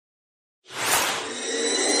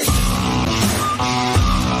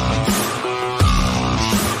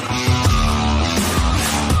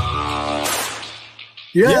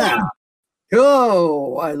Yeah.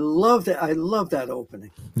 Oh, I love that. I love that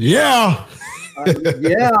opening. Yeah.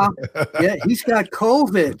 Yeah. He's got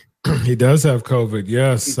COVID. He does have COVID.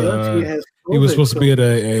 Yes. He has COVID, he was supposed to be at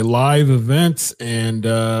a live event, and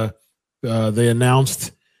they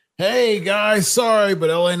announced, "Hey guys, sorry, but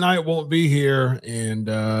LA Knight won't be here, and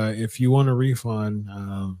if you want a refund,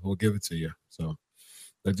 we'll give it to you." So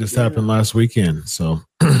that just happened last weekend. So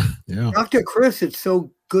yeah, Dr. Chris, it's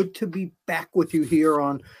so good to be back with you here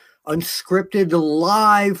on UnSKripted,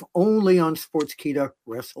 live only on Sportskeeda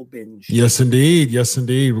Wrestle Binge. Yes, indeed. We're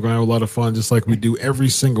going to have a lot of fun, just like we do every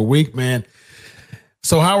single week, man.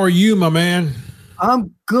 So how are you, my man?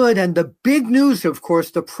 I'm good. And the big news, of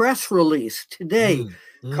course, the press release today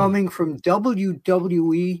coming from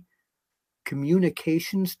WWE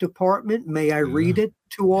Communications Department. May I read it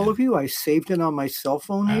to all of you? I saved it on my cell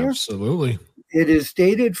phone here. Absolutely. It is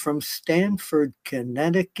dated from Stamford,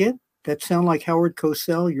 Connecticut. That sound like Howard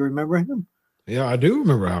Cosell? You remember him? Yeah, I do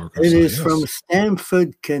remember Howard Cosell. It is from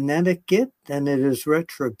Stamford, Connecticut, and it is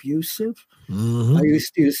retributive. I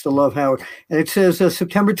used to love Howard. And it says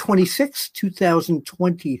September 26,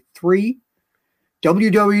 2023,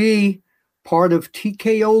 WWE, part of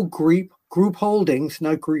TKO Group Holdings,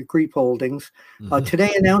 not Group Holdings,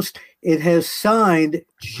 today announced it has signed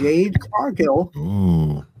Jade Cargill.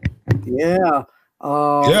 Ooh.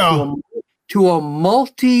 To a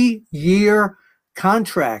multi-year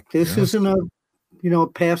contract. This isn't a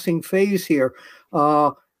passing phase here.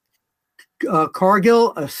 Cargill,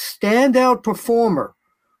 a standout performer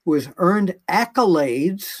who has earned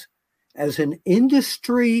accolades as an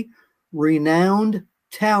industry-renowned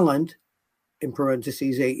talent, in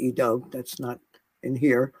parentheses AEW, that's not in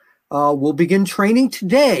here, will begin training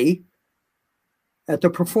today at the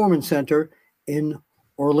Performance Center in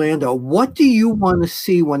Orlando. What do you want to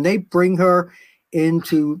see when they bring her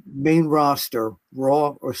into main roster, Raw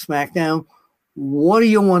or SmackDown? What do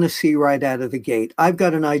you want to see right out of the gate? I've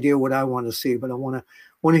got an idea what I want to see, but I want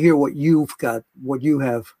to hear what you've got, what you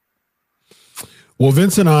have. Well,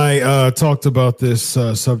 Vince and I talked about this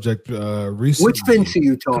subject recently. Which Vince are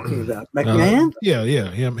you talking about? McMahon? He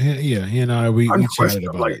and I we chatted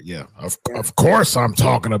about it. Yeah, of course I'm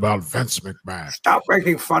talking about Vince McMahon. Stop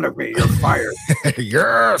making fun of me. You're fired.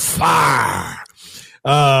 You're fired.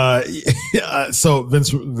 So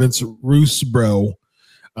Vince Roos, bro.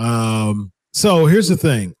 So here's the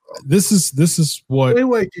thing. This is what.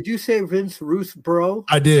 Wait. Did you say Vince Roos, bro?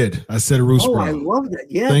 I did. I said Roos, bro. I love that.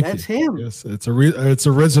 Yeah, that's him. Yes, it's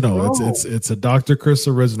original. Bro. It's a Dr. Chris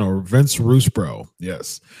original. Vince Roos, bro.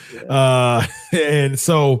 Yes. Yeah. And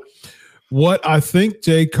so, what I think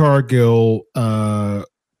Jade Cargill,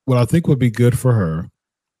 what I think would be good for her,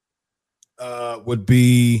 would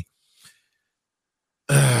be.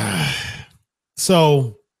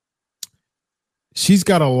 So she's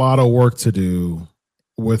got a lot of work to do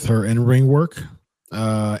with her in-ring work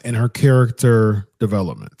and her character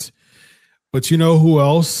development. But you know who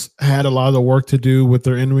else had a lot of the work to do with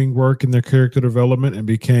their in-ring work and their character development and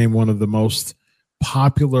became one of the most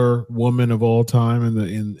popular women of all time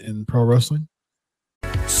in pro wrestling?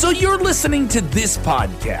 So you're listening to this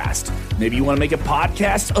podcast. Maybe you want to make a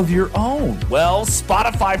podcast of your own. Well,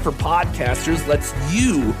 Spotify for Podcasters lets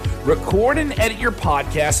you record and edit your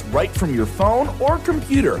podcast right from your phone or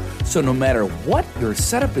computer. So no matter what your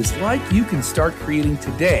setup is like, you can start creating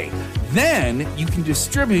today. Then you can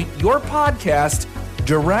distribute your podcast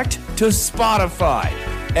direct to Spotify.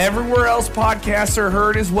 Everywhere else podcasts are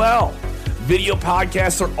heard as well. Video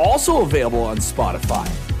podcasts are also available on Spotify.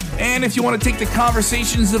 And if you want to take the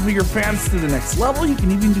conversations of your fans to the next level, you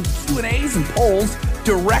can even do Q&As and polls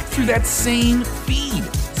direct through that same feed.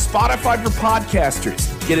 Spotify for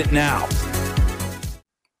Podcasters. Get it now.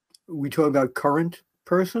 We talking about current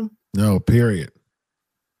person? No, period.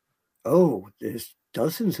 Oh, there's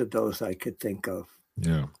dozens of those I could think of.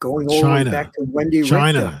 Yeah. Going all the way back to Wendy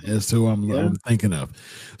China Richter. Is who I'm thinking of.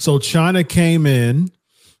 So China came in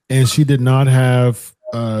and she did not have,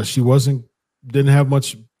 didn't have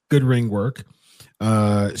much good ring work.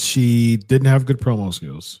 She didn't have good promo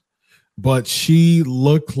skills, but she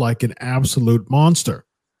looked like an absolute monster.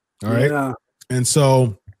 All right. Yeah. And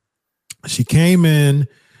so she came in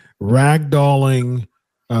ragdolling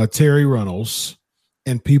Terry Runnels,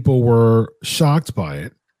 and people were shocked by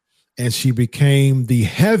it. And she became the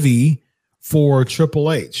heavy for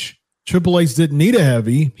Triple H. Triple H didn't need a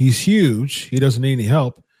heavy. He's huge. He doesn't need any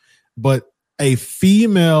help. But a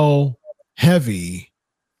female heavy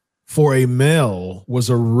for a male was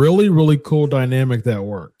a really, really cool dynamic that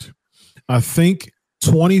worked. I think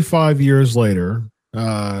 25 years later,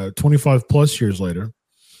 25 plus years later,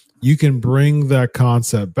 you can bring that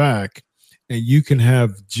concept back and you can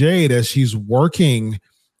have Jade as she's working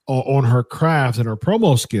on her craft and her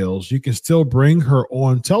promo skills. You can still bring her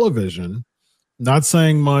on television, not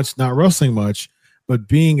saying much, not wrestling much, but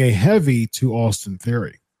being a heavy to Austin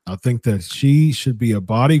Theory. I think that she should be a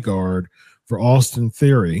bodyguard for Austin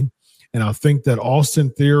Theory. And I think that Austin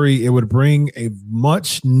Theory, it would bring a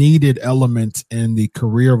much needed element in the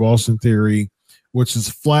career of Austin Theory, which is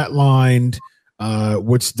flatlined,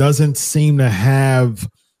 which doesn't seem to have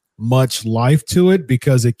much life to it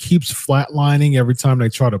because it keeps flatlining every time they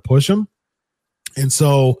try to push him. And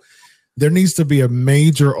so there needs to be a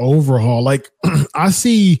major overhaul. Like I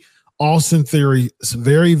see Austin Theory is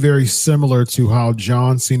very, very similar to how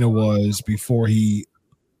John Cena was before he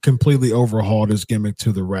completely overhauled his gimmick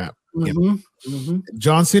to the rap.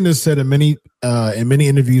 John Cena said in many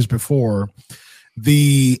interviews before,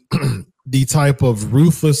 the type of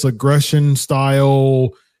ruthless aggression style,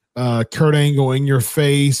 Kurt Angle in your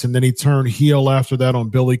face, and then he turned heel after that on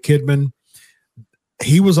Billy Kidman.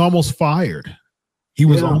 He was almost fired. He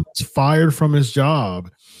was almost fired from his job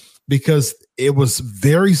because it was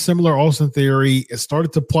very similar Austin Theory. It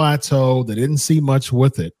started to plateau. They didn't see much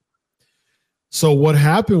with it. So what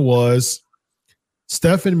happened was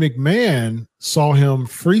Stephanie McMahon saw him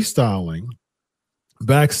freestyling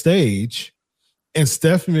backstage, and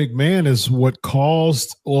Stephanie McMahon is what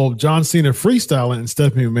caused, John Cena freestyling and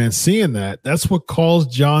Stephanie McMahon seeing that. That's what caused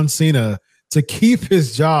John Cena to keep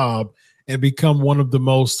his job and become one of the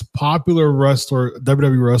most popular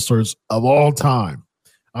WWE wrestlers of all time.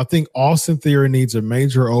 I think Austin Theory needs a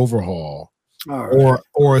major overhaul,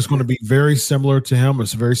 or it's going to be very similar to him.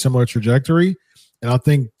 It's a very similar trajectory. And I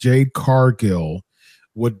think Jade Cargill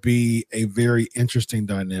would be a very interesting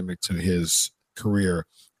dynamic to his career.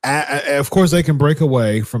 Of course, they can break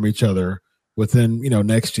away from each other within,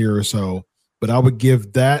 next year or so. But I would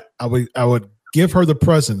give that, I would give her the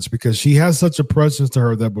presence because she has such a presence to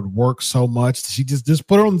her that would work so much. She just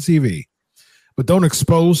put her on the TV. But don't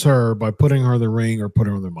expose her by putting her in the ring or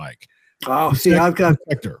putting her on the mic. Oh, see, I've got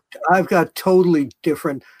totally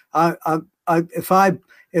different. If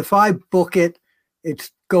I book it,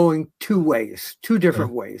 it's going two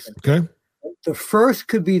different ways. Okay. The first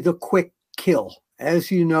could be the quick kill.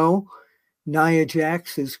 As you know, Nia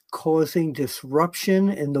Jax is causing disruption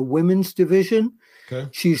in the women's division. Okay.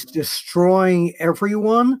 She's destroying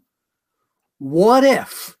everyone. What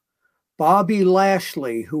if Bobby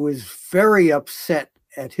Lashley, who is very upset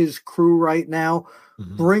at his crew right now,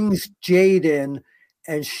 brings Jade in,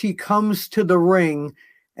 and she comes to the ring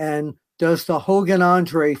and does the Hogan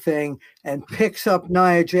Andre thing and picks up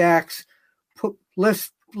Nia Jax,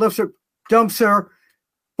 lifts her, dumps her,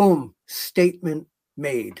 boom, statement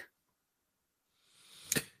made.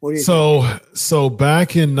 What do you think? So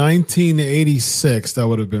back in 1986, that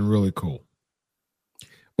would have been really cool.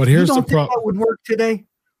 But here's the problem. That would work today?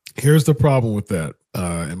 Here's the problem with that,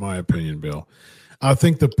 in my opinion, Bill. I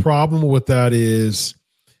think the problem with that is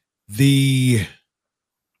the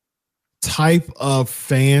type of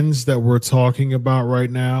fans that we're talking about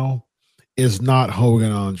right now is not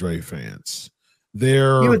Hogan Andre fans.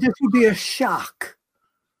 This would be a shock.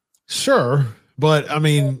 Sure. But I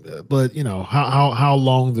mean, how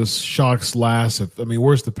long does shocks last?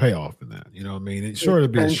 Where's the payoff in that? It's sure to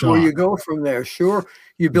be a shock. Where you go from there. Sure.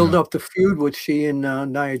 You build up the feud with she and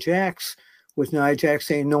Nia Jax, with Nia Jax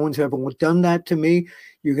saying, no one's ever done that to me.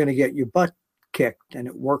 You're going to get your butt kicked, and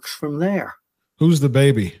it works from there. Who's the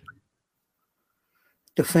baby?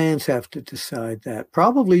 The fans have to decide that.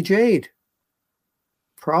 Probably Jade.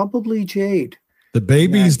 The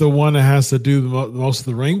baby's the one that has to do most of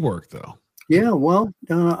the ring work, though. Yeah, well,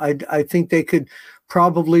 I think they could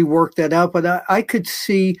probably work that out, but I could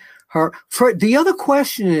see her. The other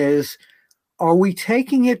question is, are we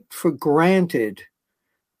taking it for granted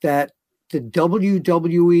that the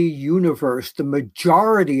WWE universe, the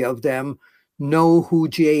majority of them, know who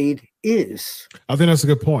Jade is? I think that's a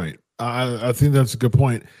good point. I think that's a good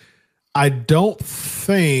point. I don't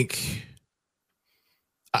think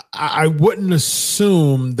I wouldn't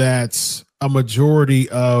assume that a majority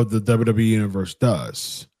of the WWE universe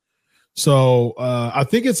does. So I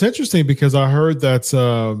think it's interesting because I heard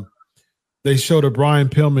that they showed a Brian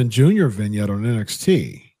Pillman Jr. vignette on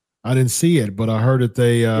NXT. I didn't see it, but I heard that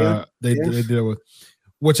they did it with,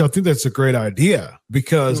 which I think that's a great idea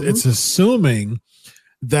because it's assuming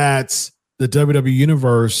that the WWE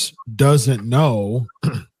universe doesn't know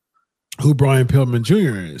who Brian Pillman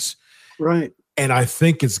Jr. is. Right. And I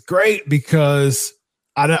think it's great because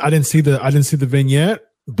I didn't see the vignette,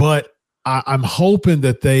 but I'm hoping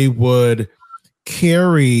that they would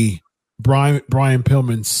carry Brian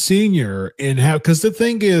Pillman Sr. and have, because the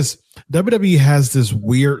thing is, WWE has this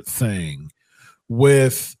weird thing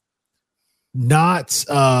with not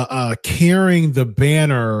carrying the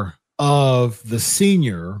banner of the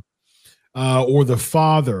senior or the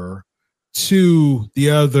father to the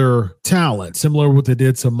other talent, similar to what they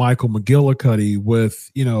did to Michael McGillicuddy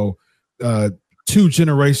with, 2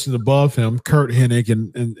 generations above him, Kurt Hennig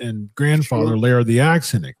and grandfather Larry the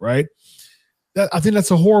Axe Hennig, right? I think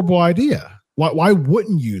that's a horrible idea. Why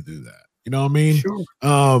wouldn't you do that? You know what I mean?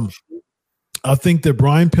 Sure. I think that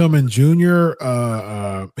Brian Pillman Jr.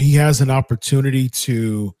 He has an opportunity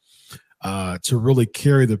to really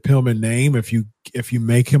carry the Pillman name. If you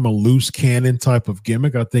make him a loose cannon type of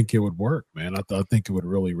gimmick, I think it would work, man. I think it would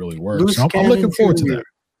really, really work. So I'm looking forward to that.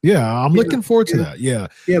 Yeah, I'm looking forward to that. Yeah.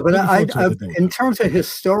 Yeah, but in terms of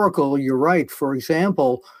historical, you're right. For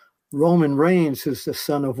example, Roman Reigns is the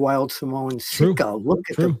son of Wild Samoan Sika. Look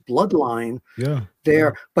at the bloodline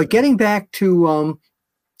there. But getting back to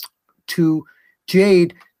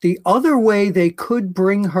Jade, the other way they could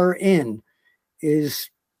bring her in is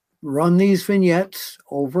run these vignettes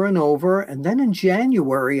over and over. And then in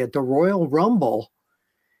January at the Royal Rumble,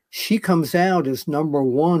 she comes out as number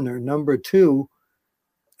 1 or number 2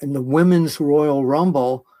 in the Women's Royal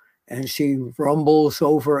Rumble, and she rumbles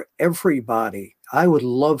over everybody. I would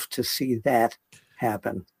love to see that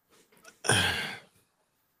happen.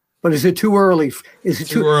 But is it too early? Is it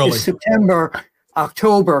too early? Is September,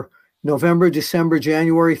 October, November, December,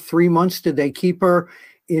 January, 3 months? Did they keep her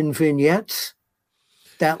in vignettes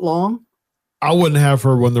that long? I wouldn't have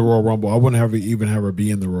her win the Royal Rumble. I wouldn't even have her be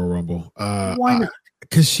in the Royal Rumble. Why not?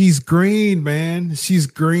 Because she's green, man. She's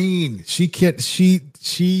green. She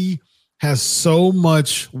has so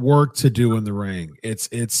much work to do in the ring.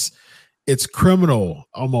 It's criminal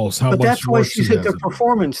almost how much. But that's why she's at the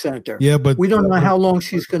Performance Center. Yeah, but we don't know how long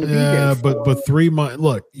she's going to be there. But 3 months.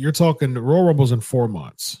 Look, you're talking the Royal Rumble's in 4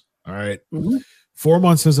 months. All right, 4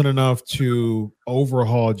 months isn't enough to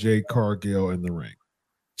overhaul Jade Cargill in the ring.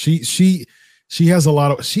 She has a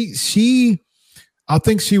lot of she. I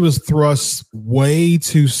think she was thrust way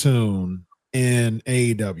too soon in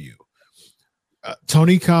AEW.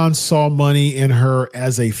 Tony Khan saw money in her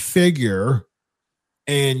as a figure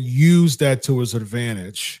and used that to his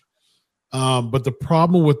advantage. But the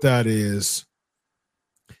problem with that is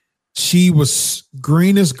she was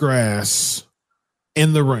green as grass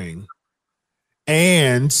in the ring.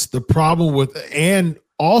 And the problem with, and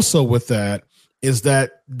also with that, is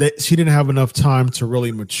that she didn't have enough time to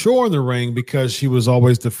really mature in the ring because she was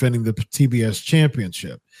always defending the TBS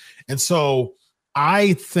championship. And so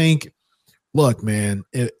I think, look, man,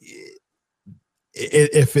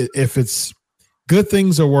 if it's good,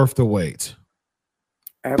 things are worth the wait.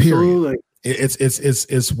 Absolutely. Period.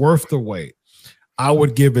 It's worth the wait. I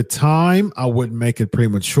would give it time. I wouldn't make it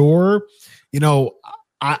premature. The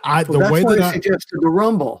way that I suggested the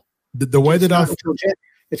Rumble. The way that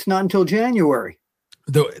it's not until January.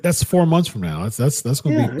 That's 4 months from now. That's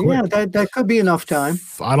going to be quick. Yeah, that could be enough time.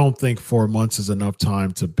 I don't think 4 months is enough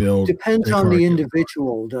time to build. Depends on the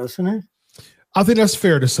individual, doesn't it? I think that's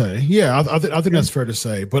fair to say. Yeah, I think that's fair to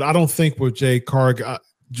say. But I don't think with Jade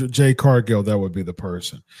Cargill that would be the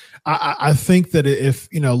person. I think that if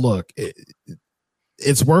look,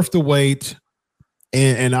 it's worth the wait,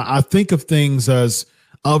 and I think of things as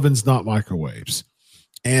ovens, not microwaves.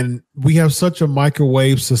 And we have such a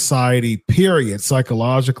microwave society, period,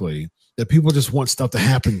 psychologically, that people just want stuff to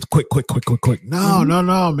happen quick.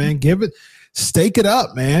 No, man. Steak it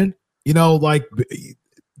up, man. Like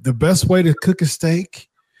the best way to cook a steak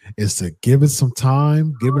is to give it some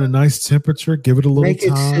time, give it a nice temperature, give it a little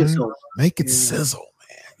time. Make it sizzle,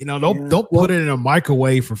 man. Don't put it in a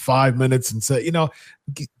microwave for 5 minutes and say,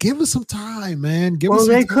 give it some time, man.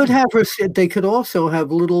 They could also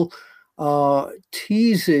have little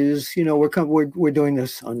teases. We're doing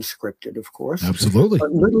this unscripted, of course. Absolutely.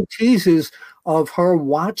 But little teases of her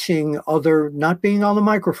watching not being on the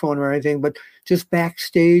microphone or anything, but just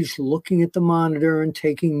backstage looking at the monitor and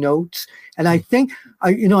taking notes. And I think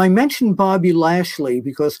I mentioned Bobby Lashley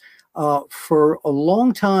because for a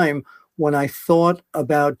long time when I thought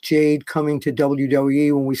about Jade coming to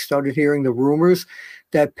WWE, when we started hearing the rumors,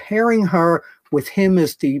 that pairing her with him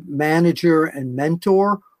as the manager and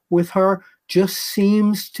mentor with her just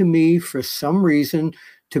seems to me, for some reason,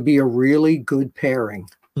 to be a really good pairing.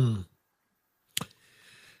 I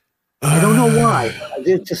don't know why.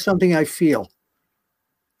 It's just something I feel.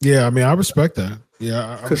 Yeah, I mean, I respect that.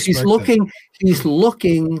 Yeah, because he's looking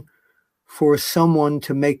for someone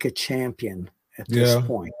to make a champion at this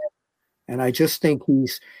point. And I just think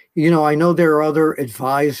he's, I know there are other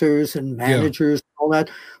advisors and managers all that.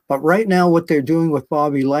 But right now, what they're doing with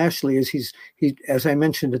Bobby Lashley is he, as I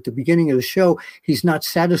mentioned at the beginning of the show, he's not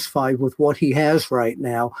satisfied with what he has right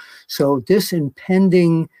now. So this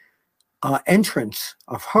impending entrance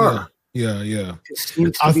of her. Yeah.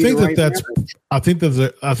 I think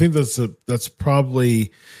that's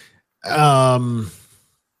probably.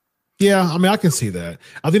 Yeah, I mean, I can see that.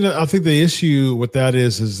 I think the issue with that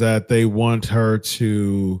is that they want her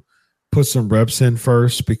to put some reps in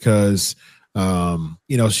first because,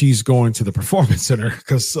 she's going to the performance center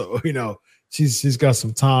because, she's got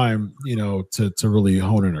some time, to really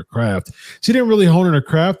hone in her craft. She didn't really hone in her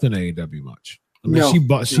craft in AEW much. I mean,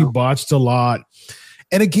 she botched a lot.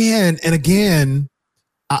 And again,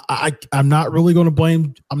 I'm not really going to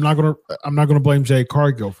blame. I'm not going to blame Jade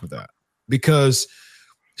Cargill for that because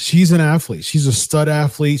she's an athlete. She's a stud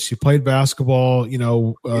athlete. She played basketball,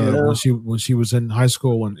 when she was in high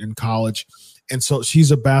school and in college, and so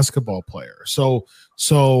she's a basketball player. So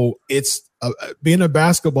it's being a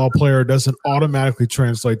basketball player doesn't automatically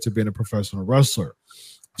translate to being a professional wrestler.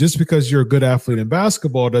 Just because you're a good athlete in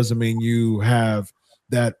basketball doesn't mean you have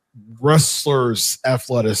that wrestler's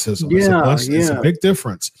athleticism. It's a big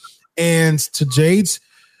difference. And to Jade's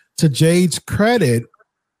credit,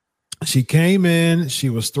 she came in, she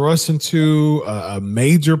was thrust into a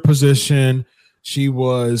major position. She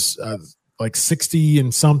was like 60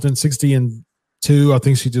 and something, 60 and 2. I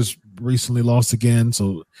think she just recently lost again.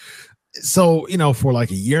 So for like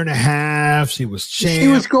a year and a half, she was champ. She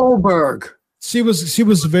was Goldberg. She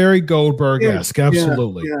was very Goldberg-esque,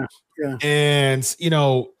 absolutely. Yeah. And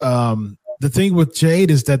the thing with Jade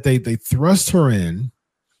is that they thrust her in,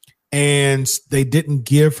 and they didn't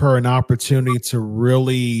give her an opportunity to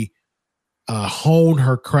really hone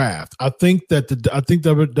her craft. I think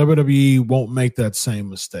WWE won't make that same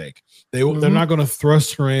mistake. They're not going to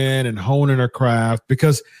thrust her in and hone in her craft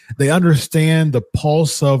because they understand the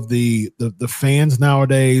pulse of the fans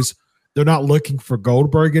nowadays. They're not looking for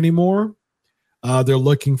Goldberg anymore. They're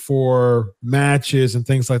looking for matches and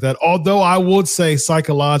things like that. Although I would say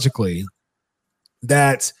psychologically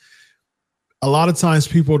that a lot of times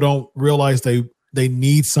people don't realize they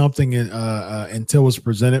need something until it's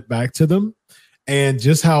presented back to them. And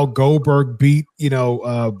just how Goldberg beat,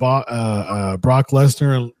 Brock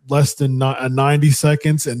Lesnar in less than 90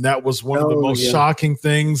 seconds. And that was one of the most shocking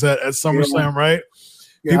things at SummerSlam, right?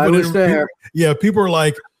 Yeah, I was there. People were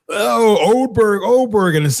like, oh,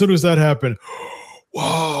 Oldberg. And as soon as that happened,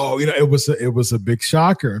 whoa, it was a big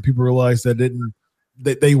shocker. And people realized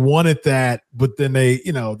they wanted that, but then they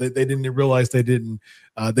didn't realize they didn't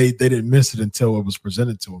miss it until it was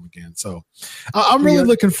presented to them again. So I'm really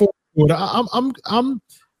looking forward to it.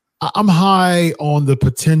 I'm high on the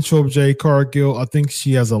potential of Jade Cargill. I think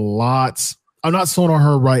she has a lot. I'm not sold on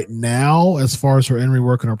her right now as far as her in-ring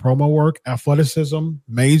work and her promo work. Athleticism,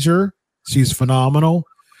 major. She's phenomenal.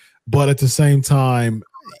 But at the same time,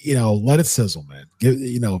 let it sizzle, man.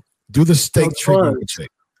 Do the steak treatment.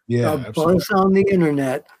 Yeah, buzz on the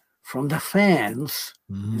internet from the fans,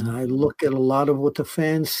 and I look at a lot of what the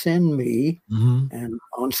fans send me, and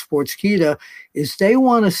on Sportskeeda, is they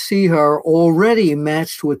want to see her already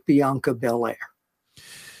matched with Bianca Belair.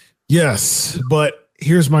 Yes, but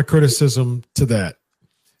here's my criticism to that.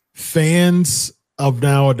 Fans of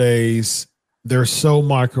nowadays, they're so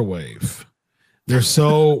microwave. They're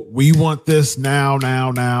so, we want this now. And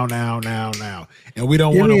we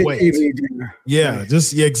don't want to wait. TV dinner. Yeah,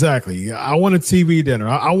 right. Exactly. I want a TV dinner.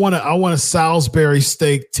 I want a Salisbury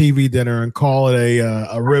steak TV dinner and call it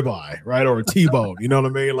a ribeye, right? Or a T-bone. You know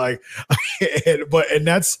what I mean? Like,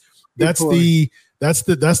 that's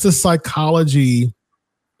the psychology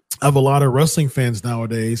of a lot of wrestling fans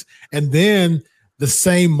nowadays. And then the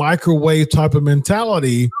same microwave type of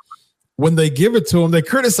mentality, when they give it to them, they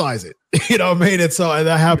criticize it. You know what I mean? And so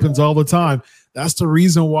that happens all the time. That's the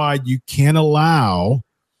reason why you can't allow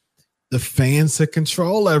the fans to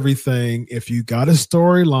control everything. If you got a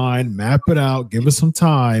storyline, map it out, give it some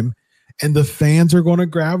time, and the fans are going to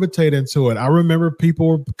gravitate into it. I remember people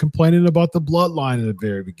were complaining about the bloodline at the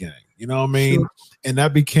very beginning. You know what I mean? Sure. And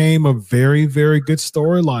that became a very, very good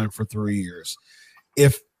storyline for 3 years.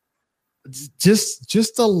 If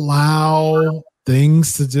just allow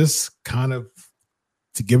things to just kind of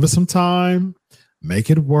to give us some time, make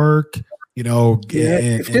it work,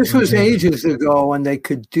 if this was ages ago and they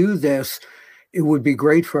could do this, it would be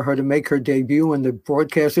great for her to make her debut, and the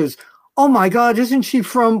broadcasters, oh my God, isn't she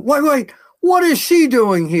from, wait, what is she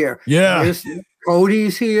doing here? Yeah.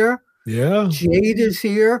 Cody's here. Yeah. Jade is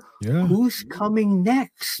here. Yeah. Who's coming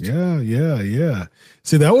next? Yeah.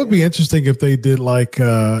 See, that would be interesting if they did like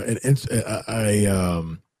a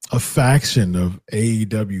a faction of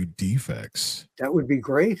AEW defects. That would be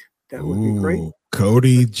great. That would be great.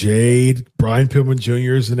 Cody, Jade, Brian Pillman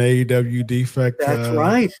Jr. is an AEW defect. That's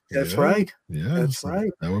right. That's right. Yeah, that's so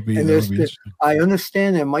right. That would be. And interesting. I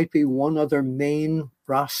understand there might be one other main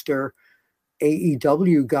roster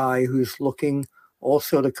AEW guy who's looking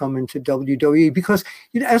also to come into WWE, because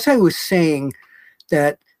as I was saying,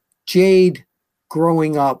 that Jade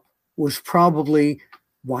growing up was probably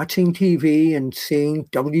watching TV and seeing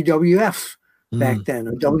WWF back then,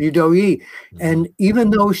 or WWE. And even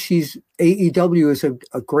though AEW is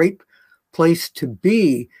a great place to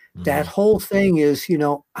be, that whole thing is,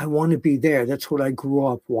 I want to be there. That's what I grew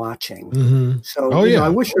up watching. So I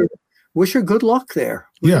wish her good luck there.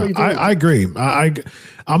 Really I agree.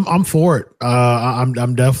 I'm for it.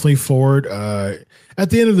 I'm definitely for it. At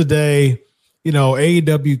the end of the day,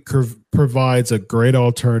 AEW provides a great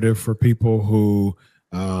alternative for people who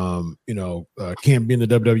can't be in the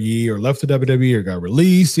WWE or left the WWE or got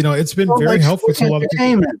released. It's been very helpful to a lot of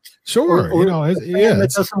people. Sure.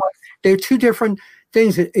 They're two different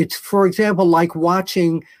things. It's, for example, like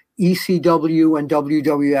watching ECW and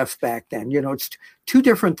WWF back then. It's two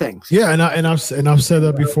different things. Yeah, and I've said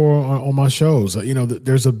that before on my shows.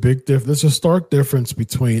 There's a big difference. There's a stark difference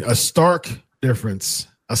between a stark difference.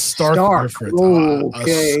 Oh,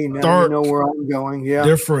 okay, now you know where I'm going. Yeah,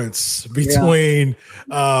 difference between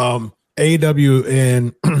AEW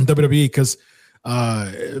and WWE, because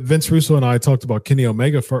Vince Russo and I talked about Kenny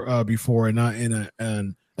Omega before, and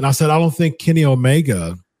I said I don't think Kenny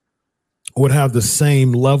Omega would have the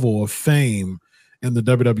same level of fame in the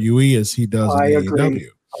WWE as he does in AEW.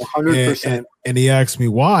 100%. And he asked me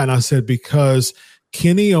why, and I said because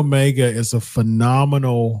Kenny Omega is a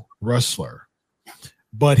phenomenal wrestler,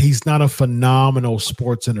 but he's not a phenomenal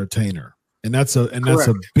sports entertainer. And that's a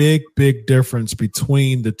big difference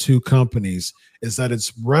between the two companies, is that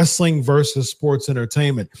it's wrestling versus sports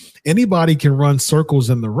entertainment. Anybody can run circles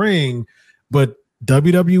in the ring, but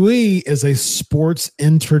WWE is a sports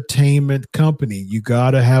entertainment company. You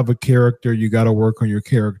got to have a character. You got to work on your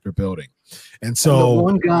character building. And so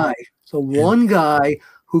the one guy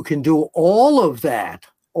who can do all of that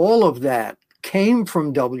came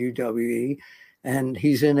from WWE, and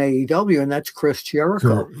he's in AEW, and that's Chris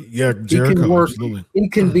Jericho. Yeah, Jericho. He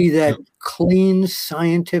can be that clean,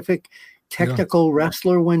 scientific, technical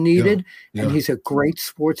wrestler when needed, and he's a great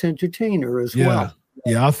sports entertainer as well.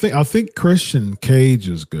 Yeah, I think Christian Cage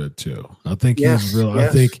is good too. I think he's real. Yes.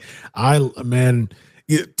 I think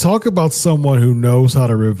talk about someone who knows how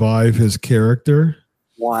to revive his character.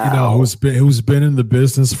 Wow. Who's been in the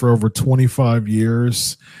business for over 25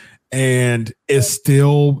 years. And is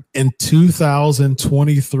still in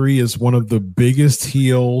 2023 is one of the biggest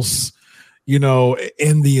heels, in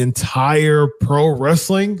the entire pro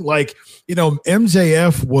wrestling. Like,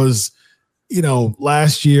 MJF was,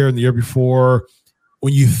 last year and the year before,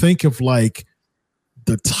 when you think of like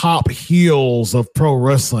the top heels of pro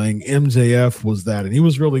wrestling, MJF was that, and he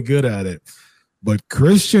was really good at it. But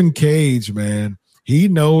Christian Cage, man, he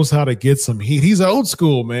knows how to get some heat. He's old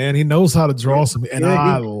school, man. He knows how to draw some, and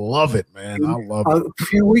I love it, man. I love it. A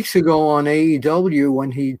few weeks ago on AEW,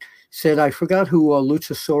 when he said, I forgot who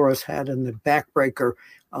Luchasaurus had in the backbreaker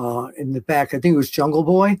in the back. I think it was Jungle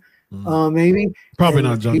Boy, maybe. Probably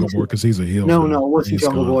not Jungle Boy because he's a heel. No, it wasn't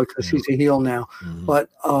Jungle Boy because he's a heel now. But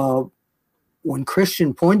when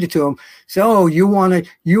Christian pointed to him, so you want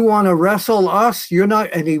to wrestle us? You're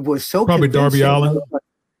not, and he was so probably Darby Allin.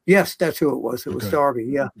 Yes, that's who it was. It was Darby.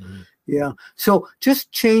 Yeah. Yeah. So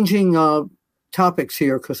just changing topics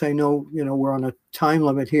here, because I know, we're on a time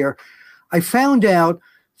limit here. I found out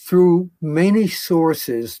through many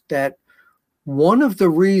sources that one of the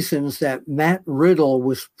reasons that Matt Riddle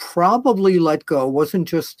was probably let go wasn't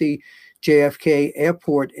just the JFK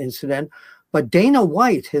airport incident, but Dana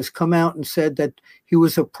White has come out and said that he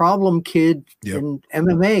was a problem kid in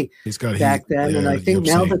MMA back then. And I think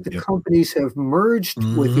now that the companies have merged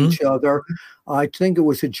with each other, I think it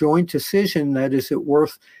was a joint decision that is it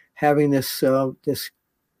worth having this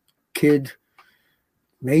kid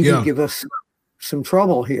maybe give us some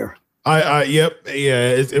trouble here.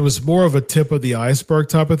 It was more of a tip of the iceberg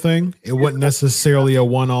type of thing. It wasn't necessarily a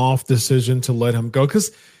one-off decision to let him go,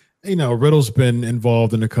 because Riddle's been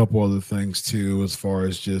involved in a couple other things too, as far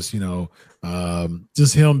as just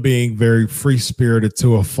just him being very free spirited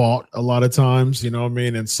to a fault a lot of times, you know what I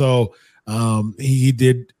mean? And so he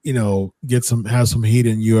did have some heat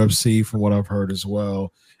in UFC from what I've heard as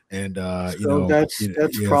well. And that's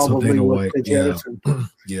probably what the jettison.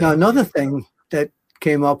 Now another thing that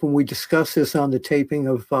came up when we discussed this on the taping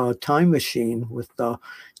of Time Machine with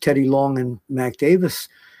Teddy Long and Mac Davis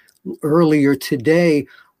earlier today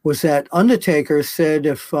was that Undertaker said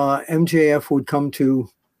if MJF would come to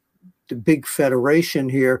the big federation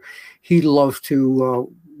here, he'd love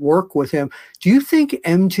to work with him. Do you think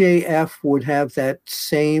MJF would have that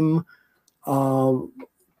same thing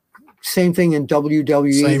in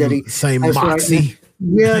WWE that he same has moxie? Right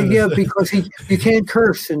now? Yeah, because you can't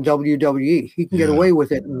curse in WWE. He can get away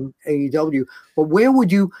with it in AEW. But where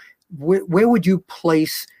would you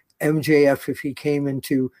place MJF if he came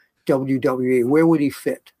into WWE? Where would he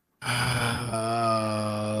fit? On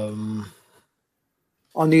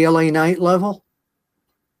the LA Knight level?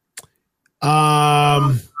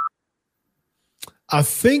 I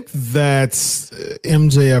think that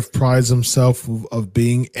MJF prides himself of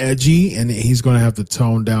being edgy, and he's going to have to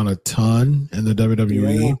tone down a ton in the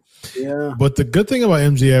WWE. Yeah. But the good thing about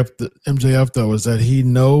MJF though is that he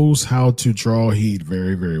knows how to draw heat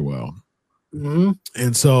very, very well. Mm-hmm.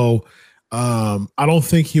 And so I don't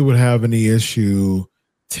think he would have any issue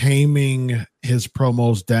taming his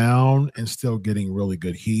promos down and still getting really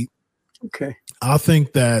good heat. Okay. I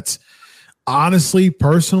think that honestly,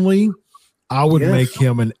 personally, I would make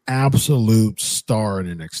him an absolute star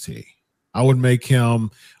in NXT. I would make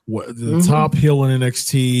him the top heel in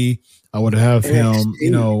NXT. I would have him,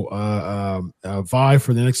 vie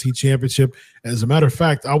for the NXT championship. As a matter of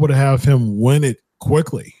fact, I would have him win it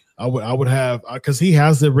quickly. I would have, because he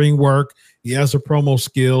has the ring work. He has the promo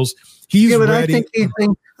skills. He's ready.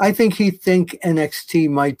 I think he'd think NXT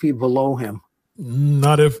might be below him.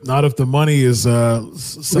 Not if the money is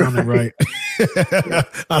sounding right.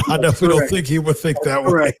 I definitely don't think he would think that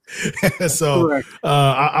way. So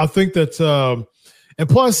I think that, and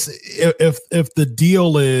plus, if the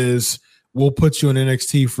deal is we'll put you in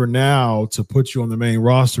NXT for now to put you on the main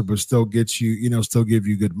roster, but still get you, still give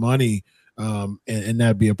you good money, and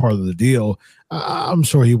that be a part of the deal, I'm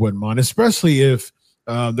sure he wouldn't mind, especially if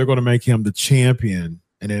they're going to make him the champion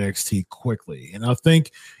in NXT quickly. And I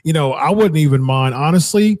think, I wouldn't even mind,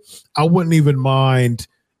 honestly, some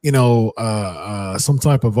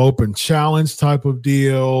type of open challenge type of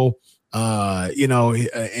deal,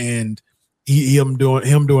 and him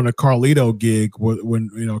doing a Carlito gig when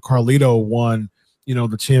Carlito won,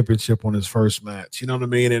 the championship on his first match, you know what I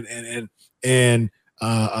mean?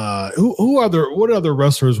 What other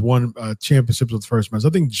wrestlers won championships with the first match? I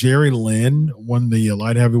think Jerry Lynn won the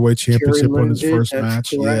light heavyweight championship on his first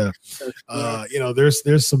match. Correct.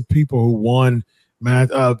 There's some people who won match.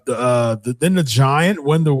 Then the Giant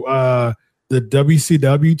won the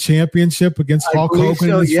WCW championship against Hulk Hogan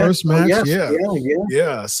in his first match.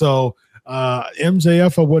 Yeah. So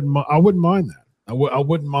MJF, I wouldn't mind that. I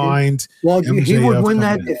wouldn't mind. Well, MJF he would win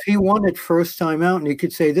that if he won it first time out, and he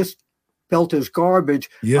could say this belt is garbage.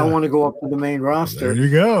 I want to go up to the main roster. There you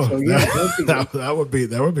go. So, that would be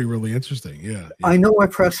really interesting. Yeah. I know we're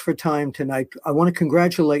pressed for time tonight. I want to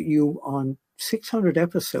congratulate you on 600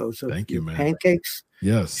 episodes of Thank you, man. Pancakes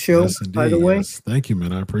show. Yes, by the way. Yes. Thank you,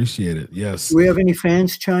 man. I appreciate it. Yes. Do we have any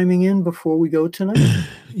fans chiming in before we go tonight?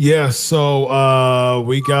 Yeah. So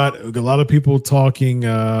we got a lot of people talking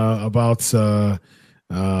about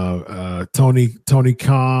Tony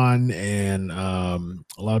Khan, and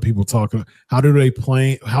a lot of people talking. How do they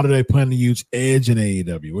plan to use Edge in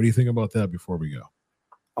AEW? What do you think about that before we go?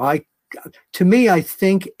 To me, I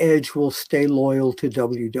think Edge will stay loyal to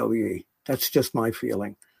WWE. That's just my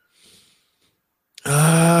feeling.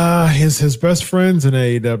 His best friends in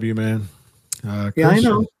AEW, man. Yeah, I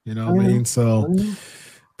know. You know what I mean? So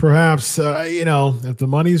perhaps, if the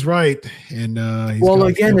money's right, and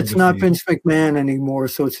again, it's not Vince McMahon anymore,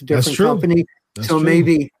 so it's a different company. That's so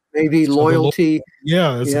true. Maybe loyalty.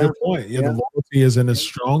 That's a good point. Yeah, the loyalty isn't as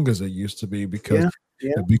strong as it used to be because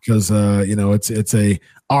it's a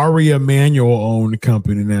Ari Emanuel owned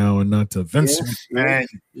company now, and not to Vince McMahon.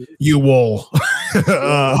 You will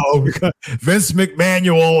Vince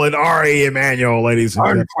McManuel and Ari Emanuel, ladies and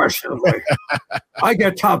gentlemen. Unquestionably, I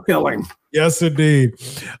get top billing. Yes, indeed.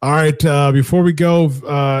 All right. Before we go,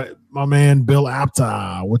 my man Bill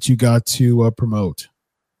Apter, what you got to promote?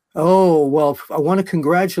 Oh, well, I want to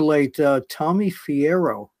congratulate Tommy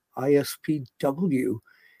Fierro, ISPW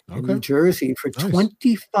in New Jersey, for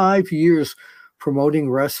 25 years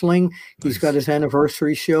promoting wrestling. He's got his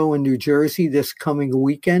anniversary show in New Jersey this coming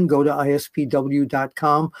weekend. Go to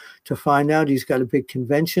ISPW.com to find out. He's got a big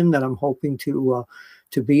convention that I'm hoping to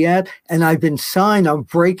be at. And I've been signed. I'm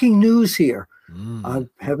breaking news here. I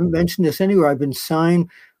haven't mentioned this anywhere. I've been signed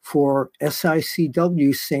for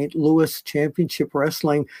SICW, St. Louis Championship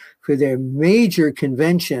Wrestling, for their major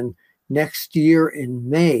convention next year in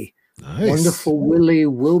May. Nice. Wonderful Willie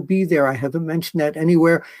will be there. I haven't mentioned that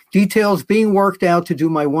anywhere. Details being worked out to do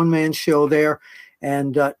my one-man show there.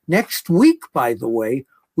 And next week, by the way,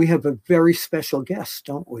 we have a very special guest,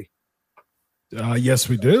 don't we? Yes,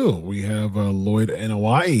 we do. We have Lloyd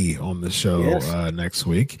Hawaii on the show next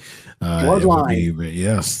week. Bloodline.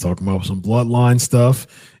 Yes, talking about some bloodline stuff.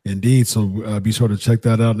 Indeed. So be sure to check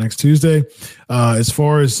that out next Tuesday. As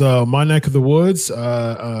far as my neck of the woods,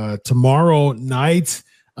 tomorrow night,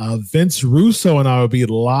 Vince Russo and I will be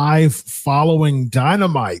live following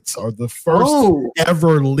Dynamite, or the first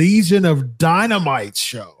ever Legion of Dynamite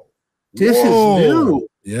show. This is new.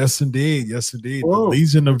 Yes, indeed. Yes, indeed. Whoa, the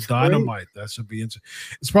Legion of Dynamite. Great. That should be interesting.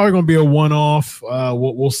 It's probably going to be a one-off.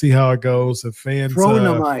 We'll see how it goes. If fans,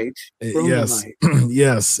 yes,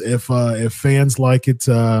 yes. If fans like it,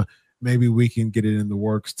 maybe we can get it in the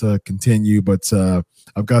works to continue. But I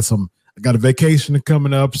got a vacation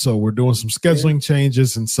coming up, so we're doing some scheduling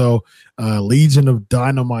changes, and so Legion of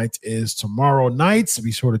Dynamite is tomorrow night. So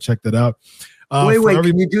be sure to check that out. Wait,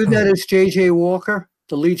 can you do that as JJ Walker?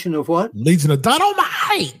 The Legion of what? Legion of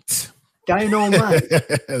Dynamite. Dynamite.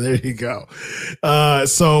 There you go.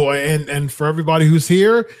 So for everybody who's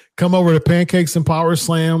here, come over to Pancakes and Power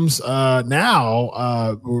Slams.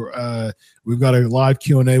 Now we've got a live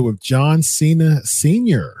Q&A with John Cena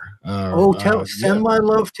Sr. Send my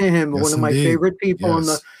love to him. Yes, one of my favorite people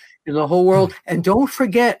in the whole world. And don't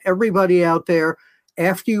forget, everybody out there,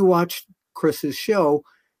 after you watch Chris's show,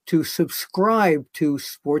 to subscribe to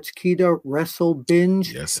Sportskeeda Wrestle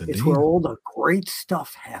Binge. Yes, indeed. It's where all the great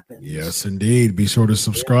stuff happens. Yes, indeed. Be sure to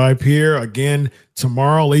subscribe here. Again,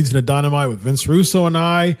 tomorrow, Legion of Dynamite with Vince Russo and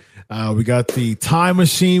I. We got the Time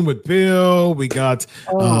Machine with Bill. We got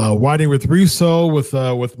Whiting with Russo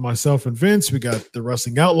with myself and Vince. We got the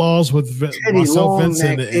Wrestling Outlaws with myself, Vince,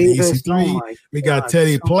 and EC3. We got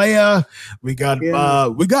Teddy Playa. We got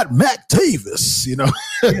Mac Davis. You know,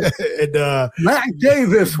 and Mac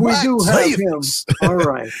Davis. We do have him. All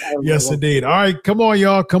right. Yes, indeed. All right, come on,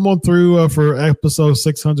 y'all. Come on through for episode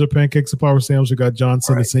 600 Pancakes and Power Slams. We got John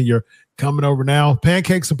Cena Sr. coming over now.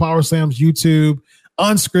 Pancakes and Power Slams YouTube.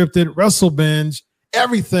 UnSKripted, Wrestle Binge,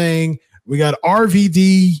 everything. We got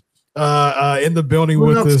RVD in the building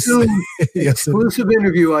with us. Yes, exclusive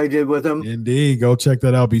interview I did with him. Indeed. Go check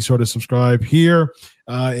that out. Be sure to subscribe here.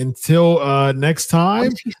 Until next time. Why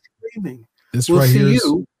is he screaming? This we'll right see here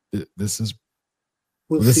you. This is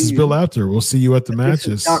Bill Apter. We'll see you at the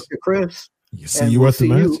matches. Dr. Chris. See you at the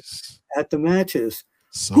matches. At the matches.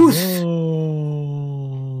 So